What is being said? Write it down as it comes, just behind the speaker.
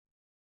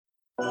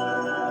Yeah,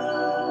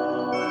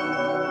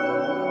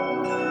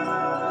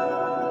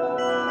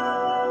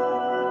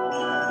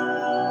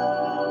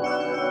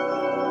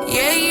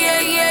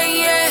 yeah, yeah,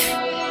 yeah.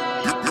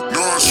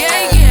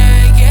 Yeah,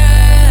 yeah,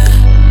 yeah.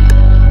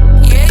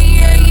 Yeah,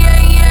 yeah,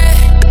 yeah, yeah.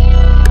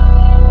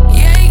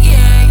 Yeah,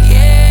 yeah,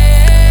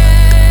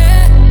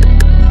 yeah.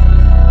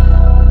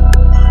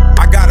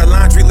 I got a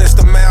laundry list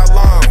of mail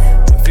long.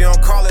 If you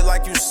don't call it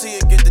like you see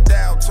it, get the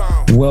dial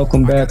tone.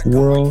 Welcome back,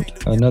 world.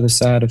 Another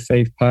Side of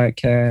Faith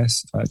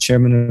podcast.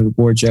 Chairman of the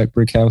board, Jack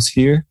Brickhouse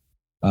here,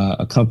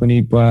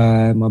 accompanied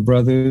by my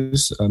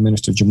brothers,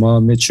 Minister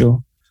Jamal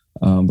Mitchell,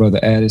 Brother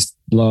Addis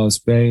Laws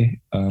Bay,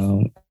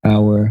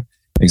 our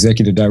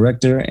executive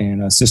director,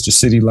 and Sister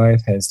City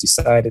Life has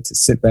decided to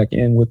sit back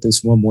in with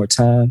us one more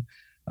time.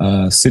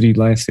 City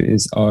Life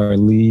is our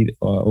lead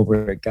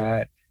over at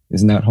God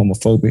is Not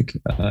Homophobic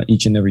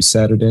each and every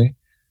Saturday.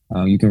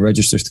 You can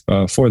register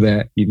for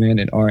that event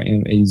at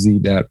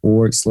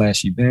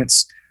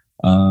rmaz.org/events.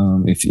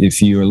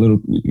 If you're a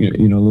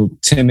little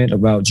timid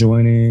about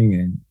joining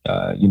and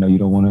you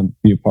don't want to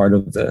be a part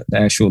of the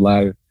actual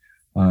live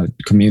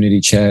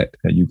community chat,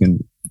 you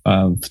can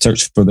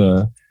search for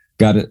the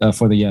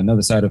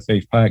Another Side of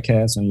Faith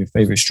podcast on your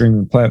favorite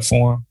streaming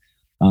platform,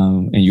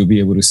 and you'll be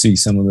able to see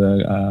some of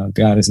the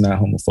God is Not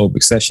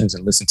Homophobic sessions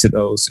and listen to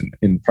those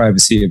in the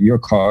privacy of your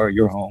car, or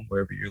your home,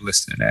 wherever you're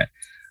listening at.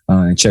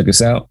 And check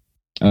us out.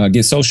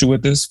 Get social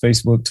with us: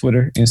 Facebook,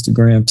 Twitter,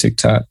 Instagram,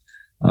 TikTok.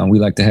 We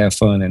like to have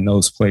fun in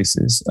those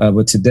places.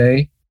 But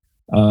today,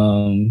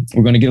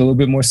 we're going to get a little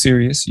bit more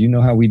serious. You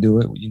know how we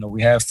do it.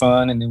 We have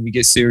fun and then we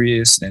get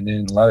serious. And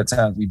then a lot of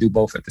times we do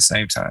both at the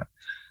same time.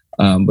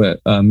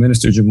 But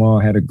Minister Jamal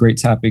had a great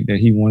topic that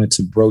he wanted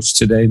to broach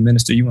today.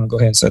 Minister, you want to go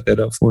ahead and set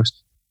that up for us?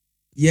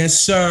 Yes,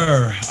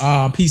 sir.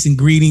 Peace and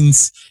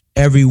greetings,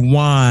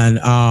 everyone.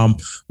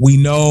 We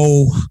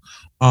know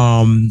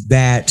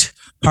that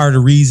part of the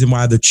reason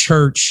why the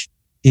church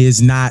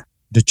is not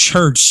the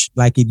church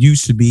like it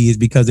used to be is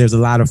because there's a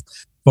lot of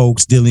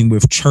folks dealing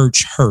with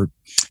church hurt.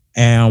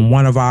 And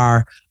one of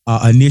our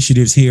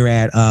initiatives here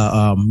at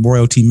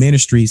Royalty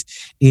Ministries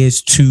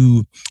is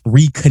to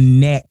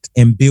reconnect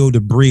and build a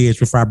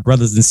bridge with our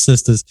brothers and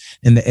sisters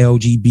in the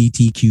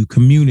LGBTQ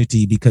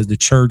community, because the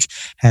church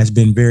has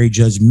been very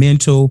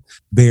judgmental,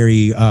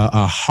 very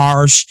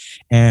harsh,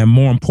 and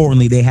more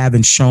importantly, they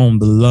haven't shown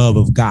the love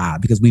of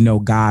God, because we know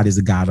God is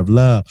a God of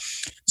love.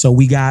 So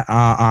we got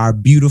our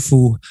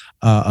beautiful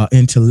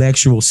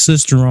intellectual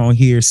sister on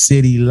here,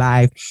 City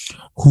Life,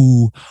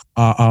 who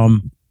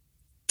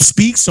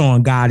speaks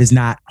on God is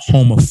not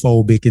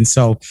homophobic. And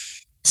so,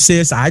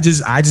 sis, I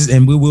just,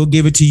 and we'll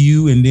give it to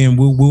you, and then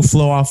we'll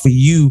flow off of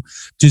you.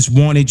 Just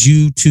wanted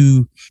you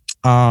to,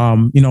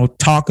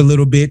 talk a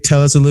little bit,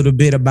 tell us a little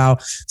bit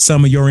about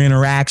some of your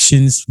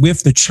interactions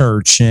with the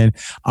church and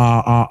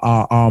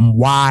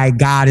why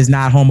God is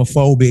not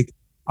homophobic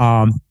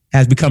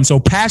has become so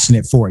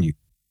passionate for you.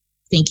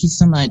 Thank you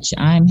so much.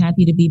 I'm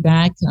happy to be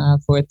back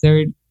for a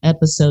third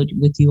episode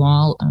with you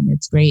all.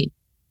 It's great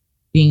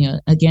being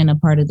a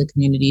part of the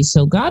community.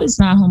 So God is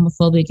not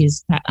homophobic.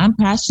 I'm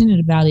passionate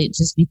about it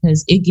just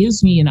because it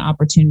gives me an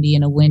opportunity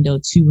and a window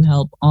to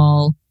help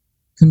all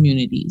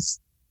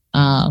communities.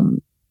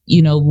 When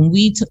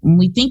we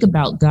think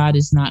about God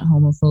is not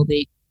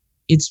homophobic,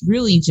 it's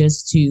really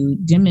just to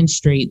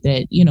demonstrate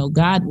that,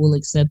 God will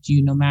accept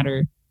you no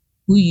matter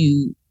who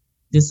you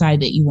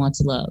decide that you want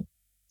to love.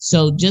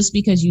 So just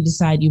because you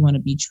decide you want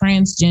to be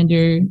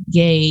transgender,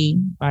 gay,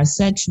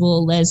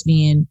 bisexual,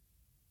 lesbian,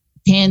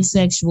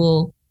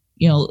 pansexual,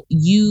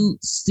 you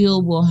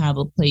still will have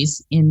a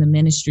place in the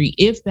ministry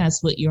if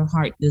that's what your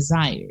heart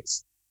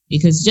desires.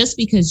 Because just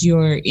because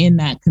you're in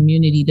that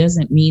community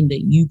doesn't mean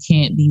that you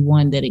can't be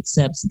one that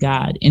accepts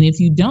God. And if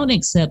you don't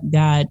accept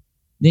God,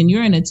 then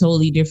you're in a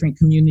totally different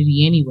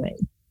community anyway.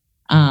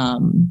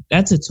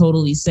 That's a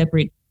totally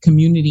separate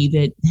community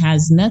that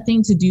has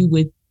nothing to do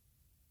with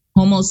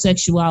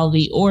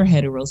homosexuality or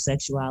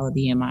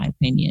heterosexuality, in my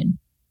opinion.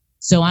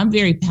 So I'm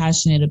very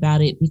passionate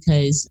about it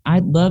because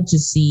I'd love to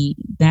see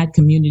that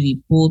community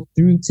pulled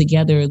through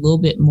together a little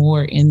bit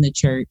more in the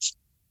church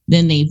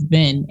than they've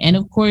been. And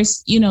of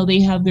course, they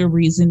have their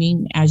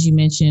reasoning. As you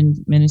mentioned,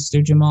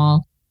 Minister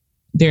Jamal,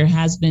 there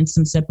has been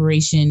some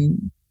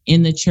separation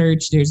in the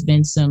church. There's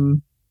been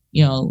some,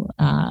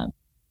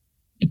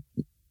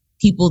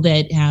 people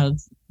that have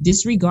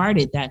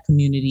disregarded that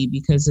community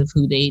because of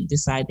who they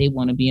decide they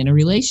want to be in a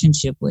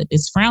relationship with.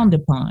 It's frowned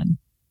upon.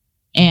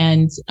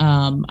 And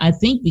I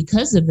think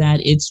because of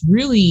that, it's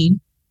really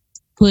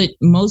put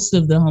most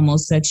of the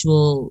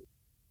homosexual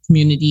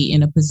community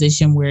in a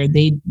position where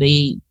they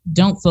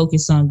don't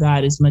focus on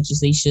God as much as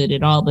they should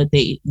at all, but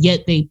they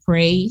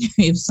pray.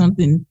 If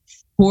something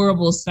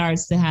horrible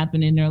starts to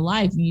happen in their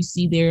life, you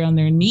see they're on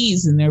their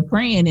knees and they're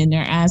praying and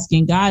they're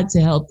asking God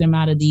to help them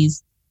out of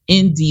these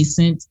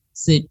indecent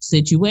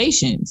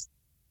situations.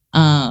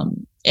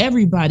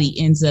 Everybody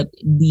ends up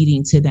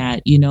leading to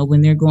that,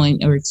 when they're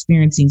going or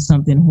experiencing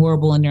something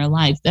horrible in their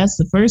life. That's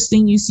the first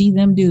thing you see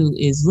them do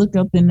is look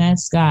up in that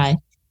sky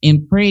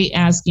and pray,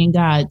 asking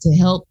God to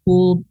help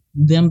pull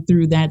them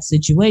through that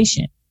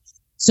situation.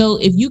 So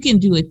if you can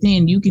do it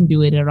then, you can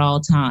do it at all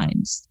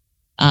times.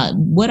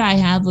 What I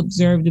have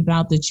observed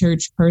about the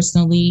church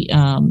personally,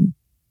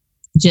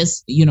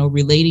 just,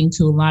 relating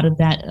to a lot of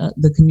that,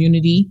 the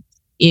community,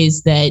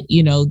 is that,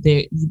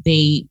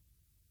 they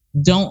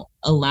don't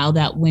allow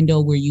that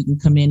window where you can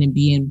come in and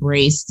be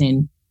embraced.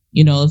 And,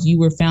 if you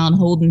were found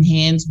holding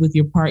hands with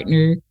your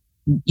partner,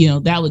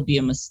 that would be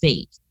a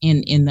mistake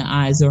in the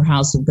eyes or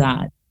house of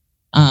God.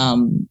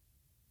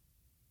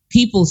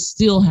 People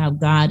still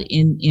have God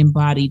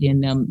embodied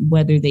in them,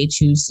 whether they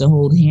choose to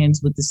hold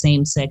hands with the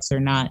same sex or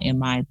not, in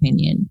my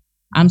opinion.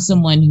 I'm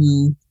someone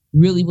who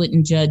really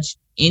wouldn't judge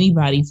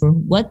anybody for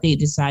what they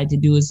decide to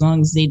do, as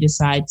long as they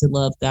decide to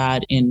love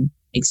God and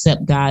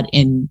accept God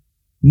and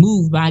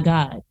move by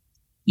God,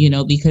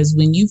 because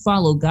when you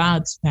follow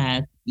God's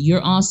path,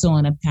 you're also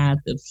on a path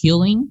of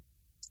healing.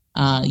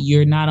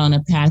 You're not on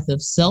a path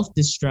of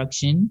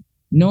self-destruction,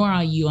 nor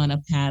are you on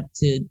a path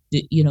to,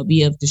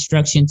 be of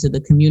destruction to the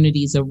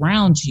communities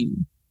around you.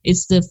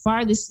 It's the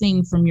farthest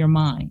thing from your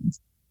mind.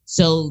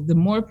 So the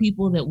more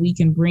people that we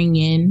can bring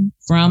in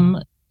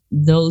from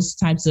those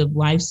types of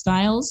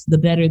lifestyles, the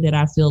better that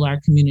I feel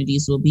our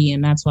communities will be.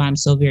 And that's why I'm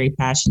so very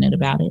passionate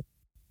about it.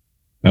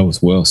 That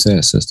was well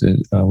said, sister.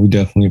 We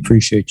definitely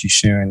appreciate you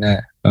sharing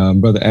that.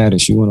 Brother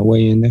Addis, you want to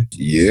weigh in there?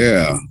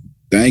 Yeah.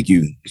 Thank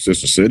you,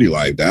 Sister City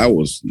Life. I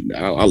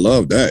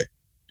love that.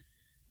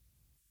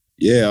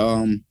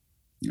 Yeah.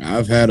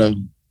 I've had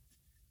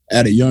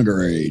at a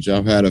younger age,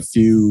 I've had a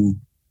few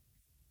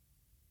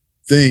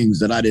things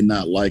that I did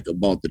not like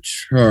about the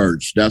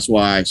church. That's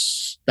why I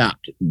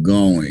stopped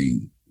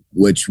going,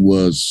 which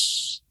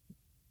was,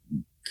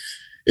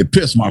 it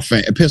pissed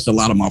a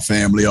lot of my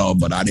family off,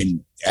 but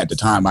at the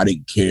time I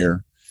didn't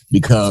care,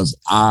 because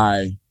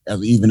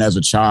even as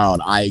a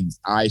child,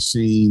 I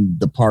seen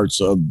the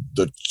parts of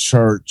the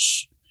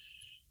church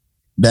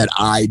that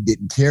I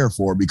didn't care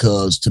for,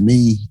 because to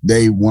me,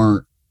 they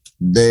weren't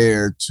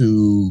there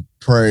to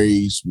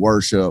praise,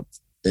 worship,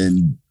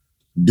 and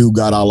do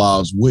God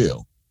Allah's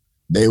will.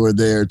 They were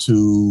there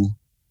to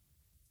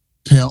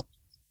pimp.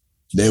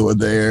 They were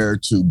there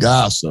to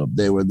gossip.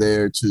 They were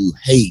there to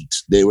hate.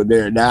 They were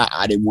there. Now,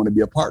 I didn't want to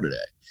be a part of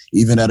that.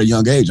 Even at a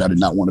young age, I did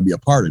not want to be a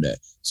part of that.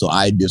 So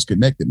I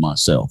disconnected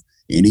myself.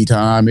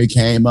 Anytime it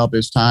came up,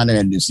 it's time.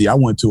 And see, I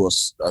went to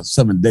a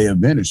Seventh-day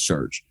Adventist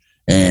church,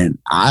 and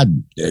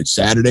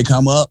Saturday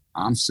come up,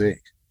 I'm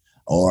sick.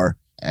 Or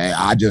and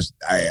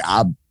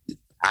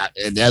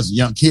as a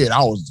young kid,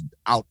 I was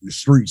out in the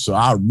street. So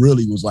I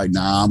really was like,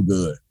 nah, I'm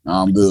good.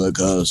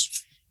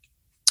 Because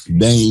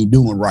they ain't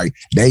doing right.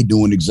 They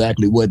doing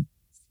exactly what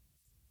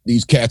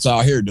these cats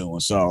out here doing.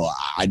 So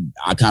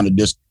I kind of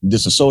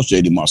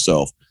disassociated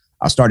myself.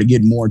 I started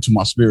getting more into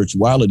my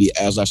spirituality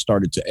as I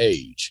started to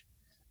age.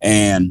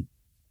 And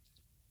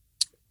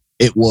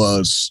it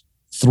was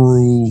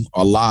through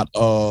a lot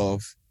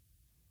of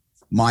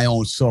my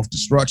own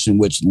self-destruction,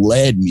 which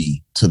led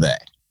me to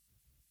that.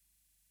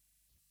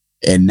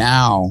 And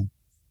now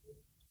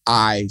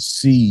I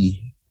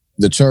see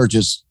the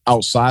churches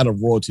outside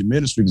of Royalty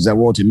Ministry, because at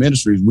Royalty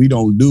Ministries, we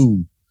don't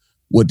do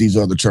what these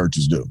other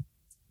churches do.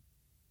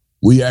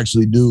 We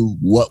actually do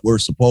what we're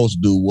supposed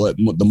to do, what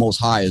the Most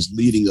High is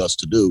leading us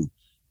to do,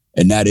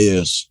 and that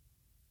is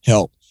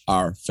help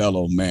our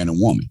fellow man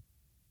and woman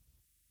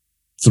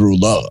through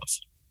love.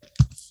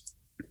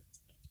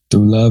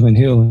 Through love and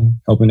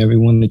healing, helping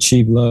everyone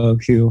achieve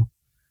love, heal.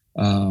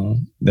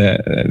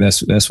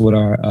 That's what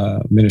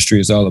our ministry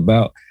is all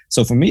about.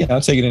 So for me, I'll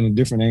take it in a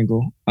different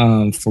angle.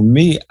 For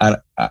me, I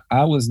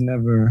was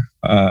never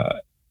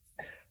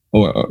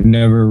or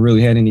never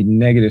really had any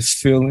negative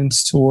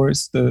feelings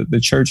towards the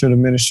church or the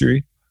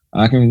ministry.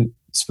 I can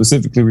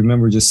specifically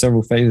remember just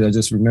several phases. I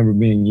just remember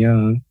being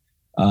young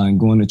and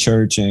going to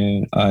church,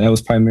 and that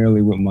was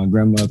primarily with my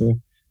grandmother.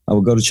 I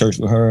would go to church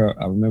with her.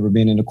 I remember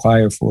being in the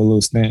choir for a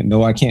little stint.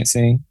 No, I can't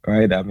sing,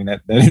 right? I mean,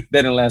 that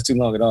didn't last too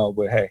long at all,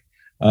 but hey,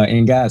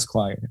 in God's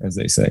choir, as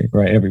they say,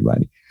 right?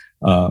 Everybody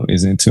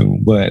is in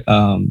tune. But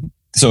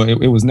so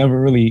it was never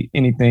really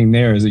anything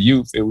there as a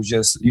youth. It was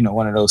just,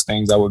 one of those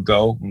things I would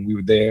go when we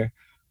were there,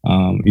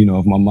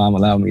 if my mom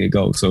allowed me to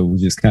go. So it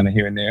was just kind of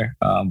here and there.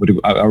 But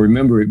I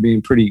remember it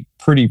being pretty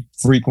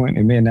frequent.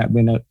 It may have not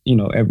been,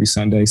 every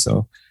Sunday.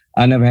 So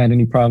I never had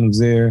any problems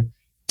there.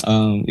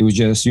 It was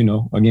just,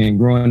 again,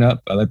 growing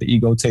up, I let the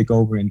ego take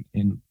over, and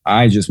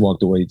I just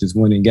walked away, just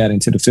went and got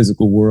into the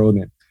physical world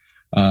and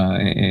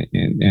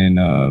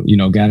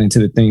got into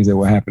the things that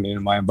were happening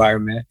in my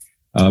environment.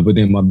 But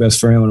then one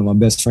of my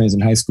best friends in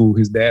high school,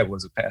 his dad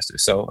was a pastor.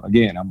 So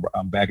again,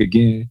 I'm back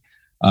again.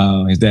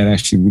 His dad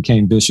actually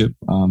became bishop,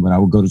 but I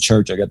would go to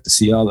church. I got to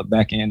see all the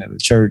back end of the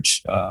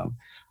church. I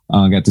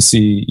got to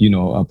see,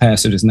 a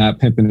pastor that's not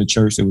pimping the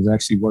church, that was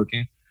actually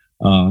working.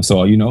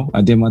 So,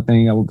 I did my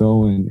thing. I would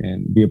go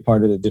and be a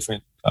part of the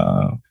different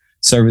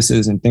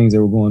services and things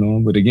that were going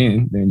on. But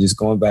again, then just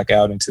going back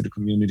out into the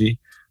community.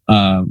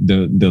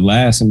 The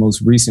last and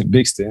most recent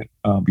big stint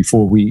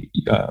before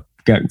I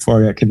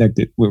got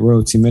connected with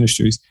Royalty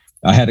Ministries,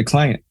 I had a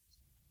client,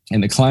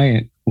 and the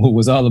client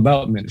was all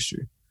about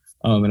ministry.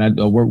 and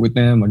I worked with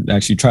them. I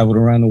actually traveled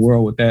around the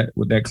world with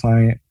that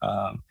client.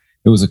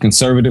 It was a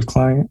conservative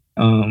client,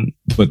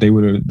 but they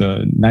were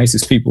the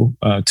nicest people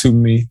to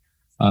me.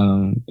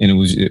 And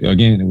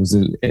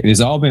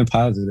it's all been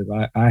positive.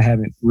 I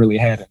haven't really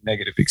had a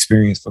negative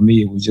experience. For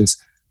me, it was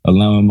just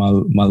allowing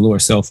my lower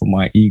self or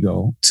my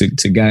ego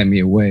to guide me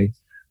away.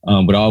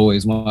 But I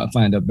always want to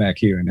find out back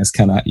here. And that's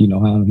kind of,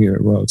 how I'm here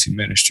at Royalty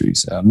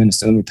Ministries.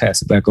 Minister, let me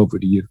pass it back over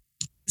to you.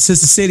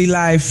 Sister City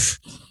Life,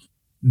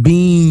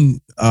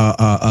 being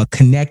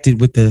connected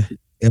with the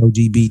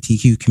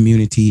LGBTQ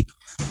community,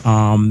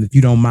 if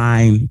you don't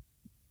mind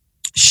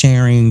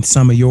sharing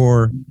some of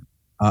your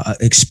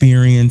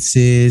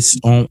experiences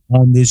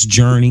on this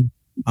journey,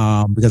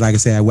 because like I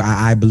said,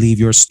 I believe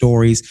your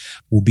stories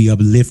will be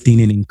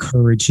uplifting and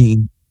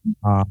encouraging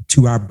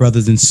to our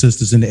brothers and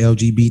sisters in the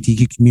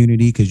LGBTQ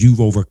community, because you've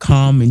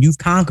overcome and you've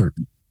conquered.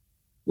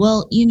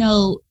 Well, in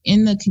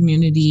the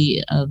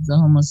community of the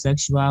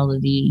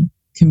homosexuality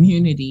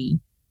community,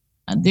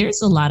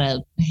 there's a lot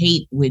of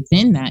hate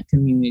within that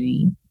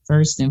community,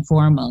 first and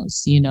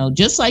foremost.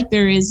 Just like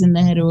there is in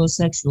the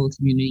heterosexual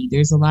community,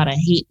 there's a lot of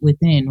hate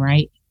within,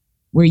 right?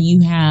 Where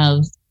you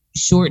have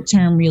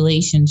short-term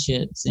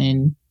relationships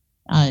and,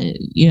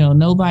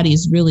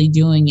 nobody's really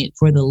doing it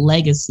for the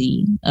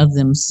legacy of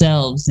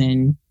themselves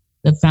and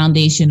the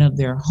foundation of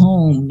their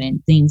home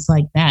and things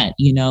like that.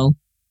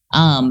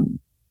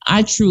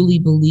 I truly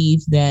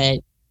believe that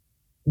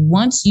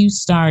once you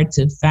start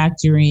to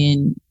factor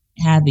in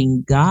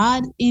having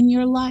God in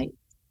your life,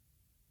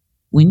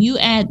 when you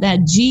add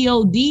that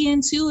God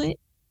into it,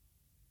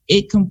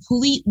 it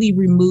completely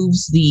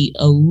removes the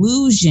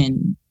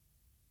illusion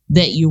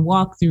that you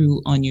walk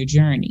through on your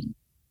journey.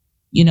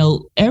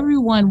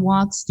 Everyone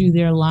walks through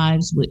their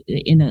lives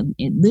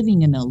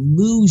living an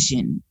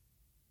illusion,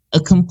 a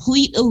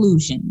complete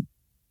illusion.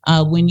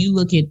 When you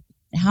look at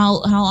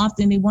how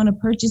often they want to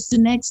purchase the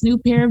next new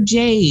pair of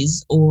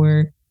J's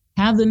or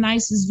have the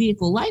nicest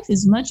vehicle, life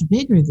is much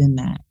bigger than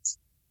that.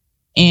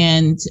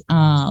 And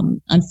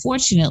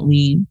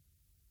unfortunately,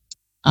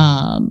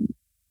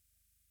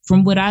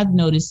 from what I've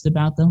noticed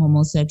about the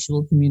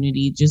homosexual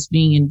community, just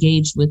being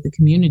engaged with the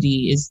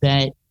community, is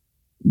that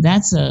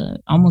that's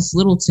almost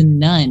little to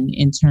none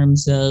in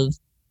terms of,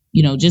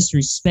 just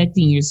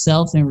respecting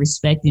yourself and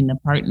respecting the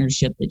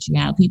partnership that you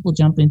have. People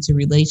jump into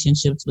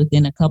relationships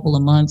within a couple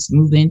of months,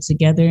 move in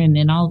together, and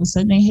then all of a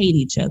sudden they hate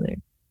each other.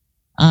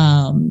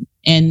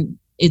 And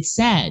it's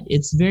sad.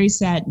 It's very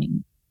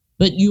saddening.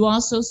 But you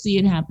also see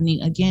it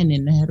happening again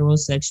in the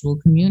heterosexual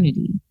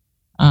community.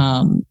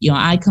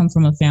 I come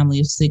from a family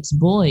of 6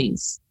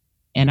 boys,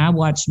 and I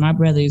watched my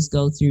brothers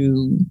go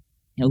through,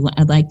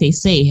 like they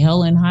say,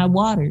 hell and high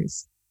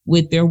waters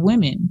with their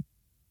women.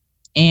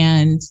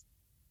 And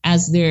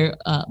as their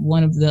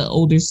one of the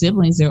older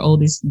siblings,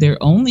 their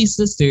only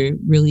sister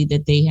really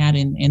that they had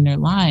in their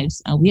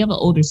lives. We have an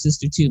older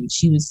sister too, but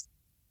she was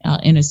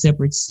in a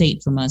separate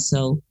state from us,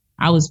 so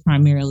I was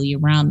primarily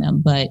around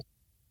them. But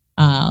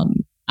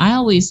I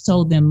always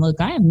told them, look,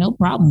 I have no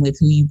problem with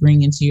who you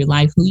bring into your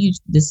life, who you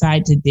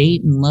decide to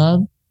date and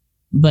love,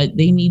 but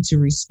they need to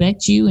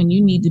respect you and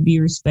you need to be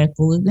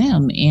respectful of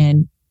them.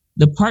 And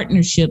the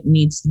partnership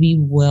needs to be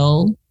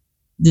well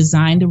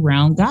designed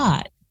around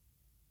God.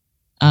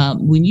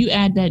 When you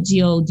add that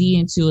God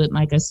into it,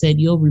 like I said,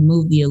 you'll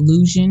remove the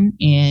illusion,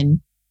 and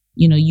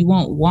you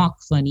won't walk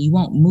funny, you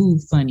won't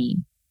move funny.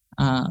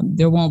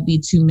 There won't be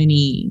too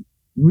many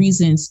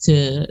reasons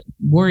to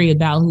worry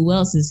about who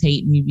else is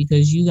hating you,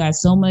 because you got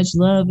so much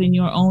love in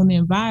your own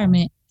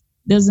environment.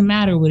 Doesn't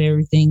matter what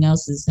everything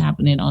else is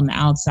happening on the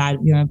outside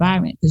of your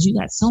environment, because you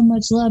got so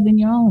much love in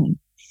your own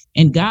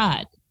and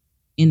God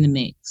in the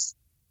mix.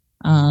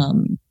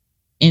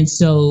 And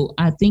so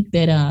I think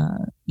that,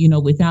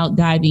 without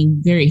diving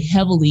very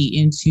heavily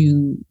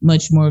into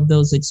much more of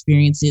those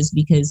experiences,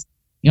 because,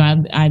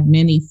 I've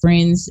many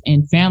friends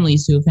and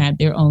families who have had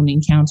their own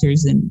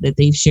encounters and that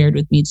they've shared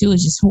with me too.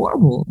 It's just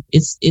horrible.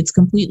 It's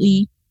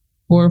completely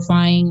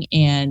horrifying.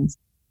 And,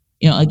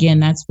 again,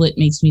 that's what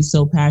makes me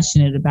so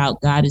passionate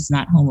about God is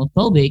not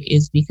homophobic,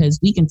 is because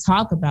we can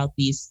talk about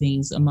these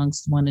things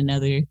amongst one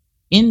another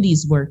in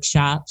these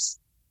workshops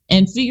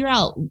and figure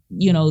out,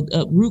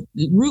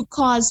 root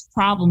cause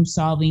problem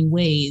solving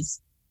ways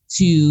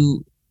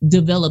to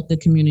develop the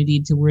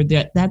community to where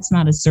that's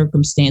not a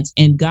circumstance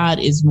and God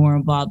is more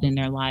involved in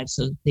their lives,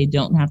 so they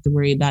don't have to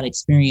worry about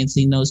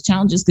experiencing those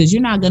challenges, because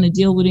you're not going to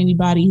deal with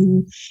anybody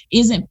who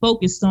isn't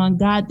focused on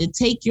God to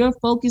take your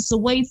focus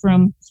away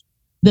from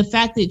the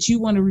fact that you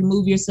want to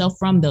remove yourself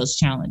from those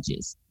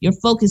challenges. Your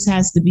focus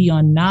has to be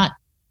on not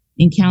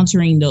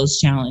encountering those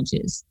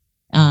challenges.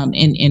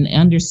 And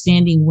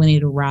understanding when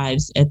it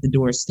arrives at the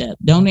doorstep.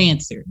 Don't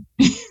answer.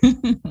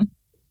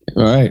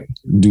 All right.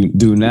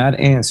 Do not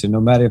answer,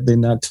 no matter if they're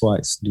not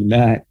twice. Do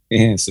not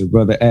answer.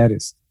 Brother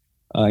Addis,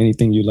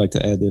 anything you'd like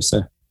to add there,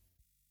 sir?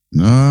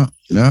 No.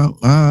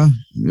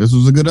 This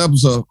was a good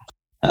episode.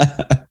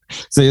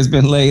 So it's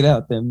been laid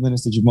out there,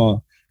 Minister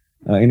Jamal.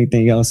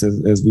 Anything else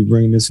as we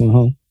bring this one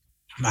home?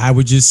 I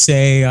would just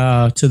say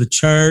to the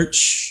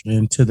church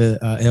and to the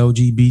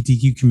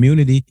LGBTQ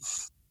community,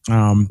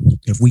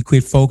 if we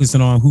quit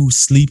focusing on who's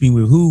sleeping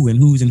with who and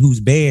who's in whose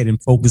bed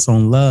and focus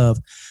on love,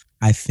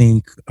 I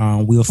think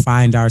we'll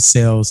find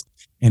ourselves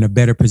in a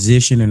better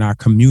position, and our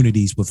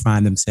communities will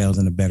find themselves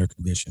in a better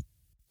condition.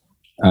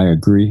 I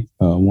agree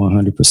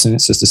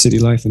 100%. Sister City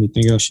Life,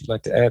 anything else you'd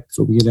like to add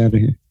before we get out of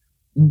here?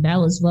 That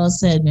was well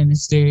said,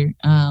 Minister.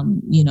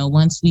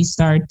 Once we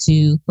start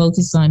to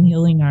focus on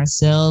healing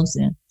ourselves,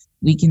 and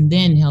we can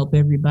then help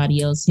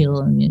everybody else heal.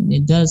 And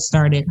it does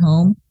start at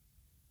home,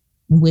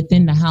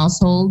 within the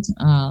household,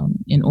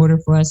 in order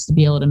for us to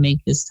be able to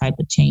make this type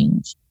of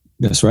change.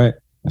 That's right.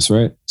 It's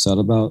all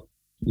about,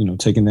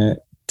 taking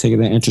that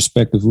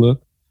introspective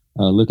look,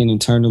 looking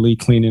internally,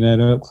 cleaning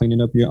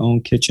up your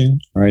own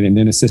kitchen, right? And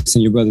then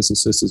assisting your brothers and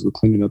sisters with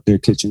cleaning up their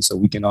kitchen so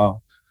we can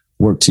all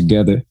work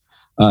together.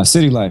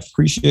 City Life,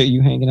 appreciate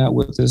you hanging out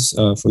with us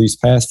for these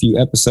past few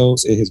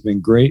episodes. It has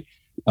been great.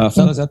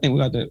 Fellas, I think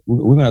we're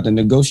gonna have to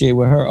negotiate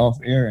with her off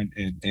air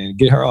and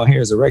get her on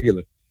here as a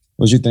regular.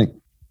 What you think?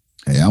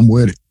 Hey, I'm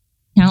with it.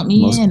 Count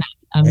me in.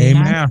 I mean,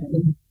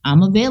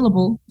 I'm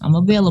available. I'm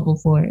available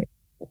for it.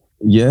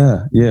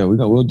 Yeah.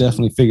 We'll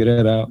definitely figure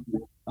that out.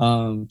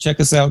 Check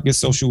us out. Get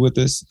social with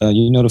us. The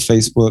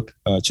Facebook.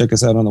 Check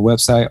us out on the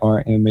website,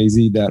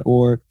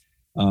 rmaz.org.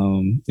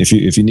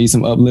 If you need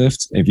some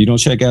uplift, if you don't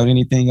check out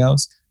anything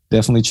else,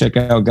 definitely check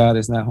out God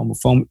Is Not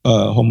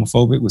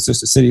Homophobic with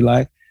Sister City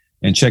Life,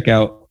 and check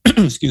out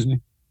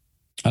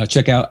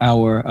check out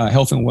our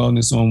health and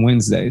wellness on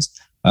Wednesdays.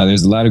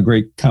 There's a lot of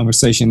great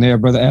conversation there.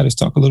 Brother Addis,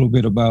 talk a little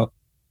bit about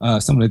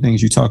some of the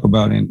things you talk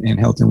about in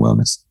health and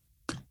wellness.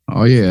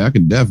 Oh yeah, I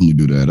could definitely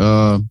do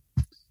that.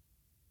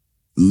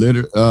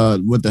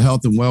 With the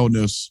health and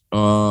wellness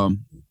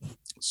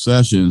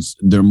sessions,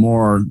 they're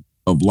more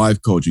of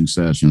life coaching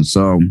sessions.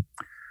 So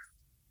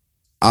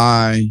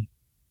I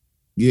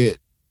get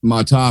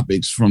my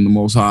topics from the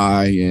Most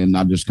High, and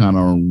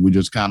we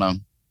just kind of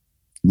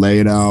lay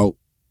it out.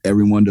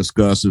 Everyone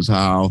discusses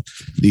how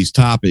these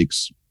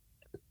topics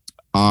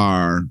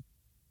are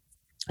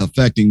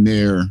affecting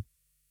their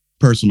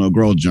personal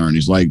growth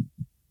journeys. Like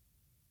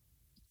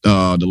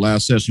the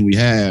last session we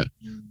had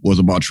was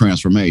about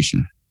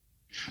transformation.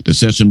 The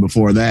session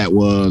before that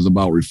was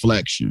about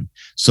reflection.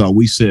 So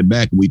we sit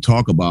back and we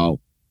talk about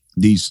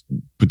these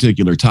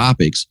particular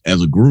topics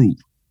as a group.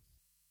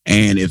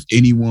 And if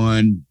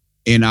anyone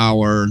in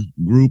our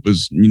group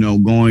is,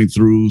 going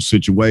through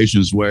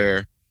situations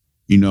where,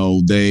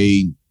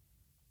 they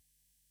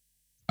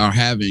are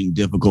having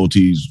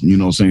difficulties,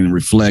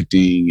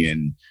 reflecting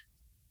and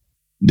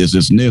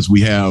this,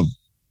 we have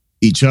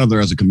each other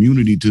as a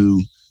community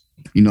to,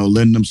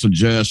 lend them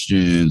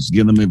suggestions,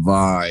 give them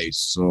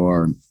advice,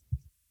 or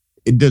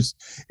it's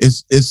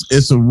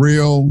a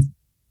real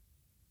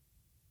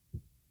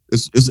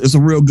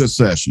good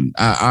session.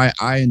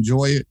 I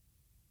enjoy it.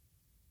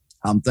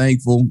 I'm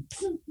thankful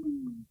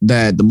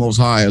that the Most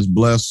High has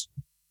blessed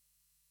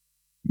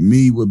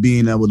me with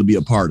being able to be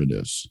a part of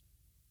this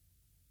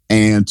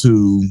and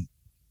to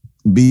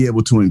be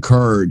able to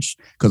encourage,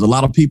 because a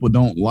lot of people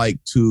don't like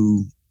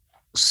to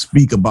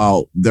speak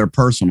about their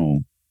personal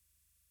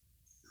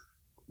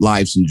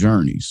lives and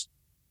journeys.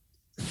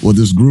 Well,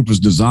 this group is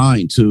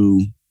designed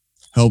to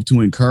help to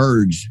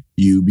encourage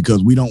you,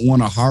 because we don't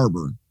want to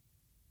harbor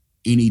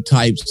any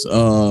types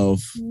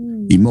of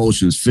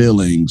emotions,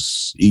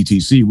 feelings,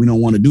 etc. We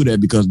don't want to do that,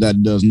 because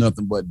that does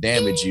nothing but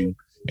damage you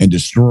and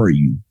destroy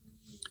you.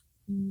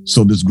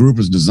 So this group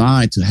is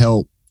designed to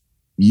help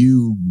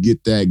you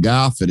get that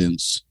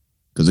confidence.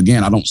 Because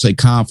again, I don't say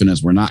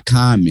confidence. We're not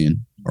con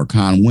men or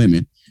con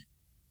women.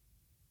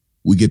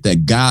 We get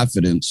that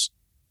confidence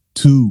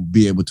to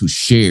be able to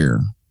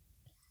share,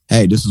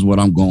 hey, this is what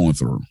I'm going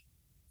through.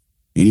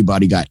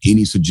 Anybody got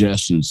any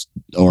suggestions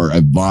or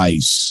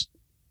advice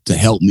to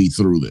help me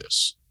through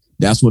this?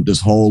 That's what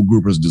this whole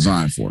group is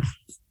designed for.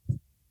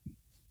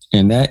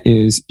 And that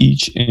is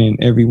each and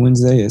every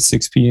Wednesday at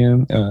 6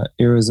 p.m.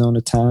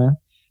 Arizona time.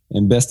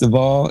 And best of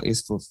all,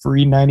 it's for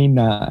free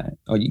 $99.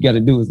 All you got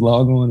to do is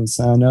log on and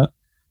sign up.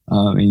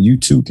 And you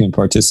too can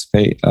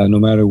participate no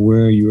matter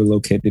where you are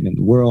located in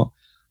the world.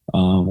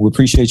 We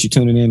appreciate you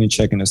tuning in and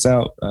checking us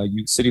out.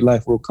 City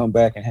Life will come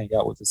back and hang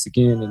out with us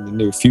again in the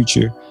near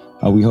future.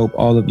 We hope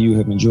all of you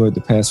have enjoyed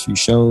the past few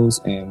shows,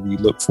 and we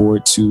look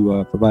forward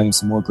to providing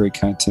some more great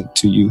content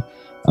to you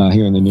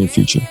here in the near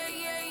future.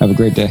 Have a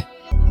great day.